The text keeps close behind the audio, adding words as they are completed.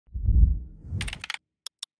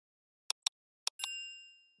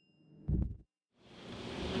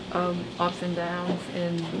ups and downs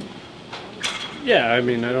and Yeah, I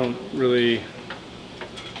mean, I don't really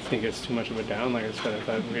think it's too much of a down. Like I said, I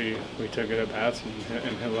thought we took it at bats and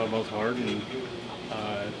hit low balls hard and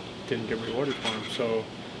didn't get rewarded for them. So,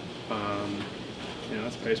 you know,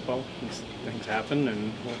 it's baseball. Things happen,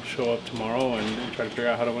 and we'll show up tomorrow and try to figure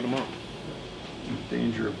out how to win tomorrow. In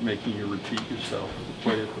danger of making you repeat yourself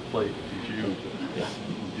right at the plate. Did you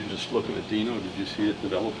just looking at Dino? Did you see it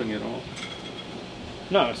developing at all?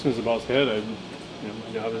 No, as soon as the ball's hit,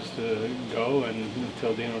 my job is to go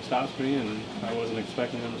until Dino stops me, and I wasn't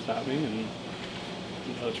expecting him to stop me, and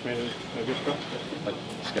Coach made a good throw. Like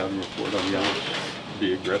scouting report on Yelich,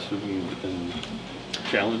 be aggressive and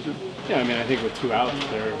challenge him? Yeah, I mean, I think with 2 outs,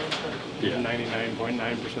 they're Yeah.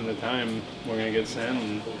 99.9% of the time we're going to get sent,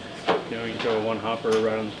 and you know, you throw a 1-hopper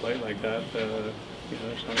right on the plate like that, you know,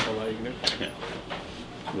 there's not a whole lot you can do. Yeah.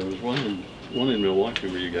 There was one in Milwaukee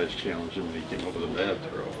where you guys challenged him and he came up with a bad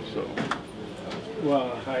throw. So.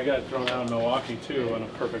 Well, I got thrown out in Milwaukee too on a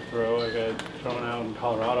perfect throw. I got thrown out in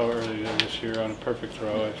Colorado earlier this year on a perfect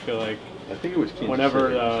throw. I feel like I think it was Kansas whenever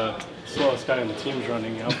City. the slowest guy on the team's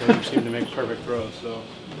running, outfielders seem to make perfect throws. So.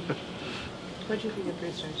 what do you think of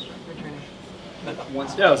Brusdar's returning?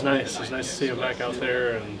 Yeah, it was nice. It was nice to see him back out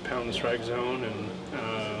there and pound the strike zone, and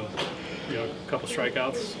you know, a couple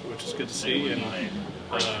strikeouts, which is good to see. And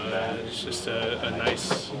it's just a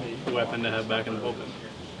nice weapon to have back in the bullpen.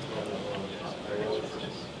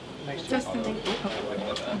 Justin,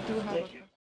 thank you.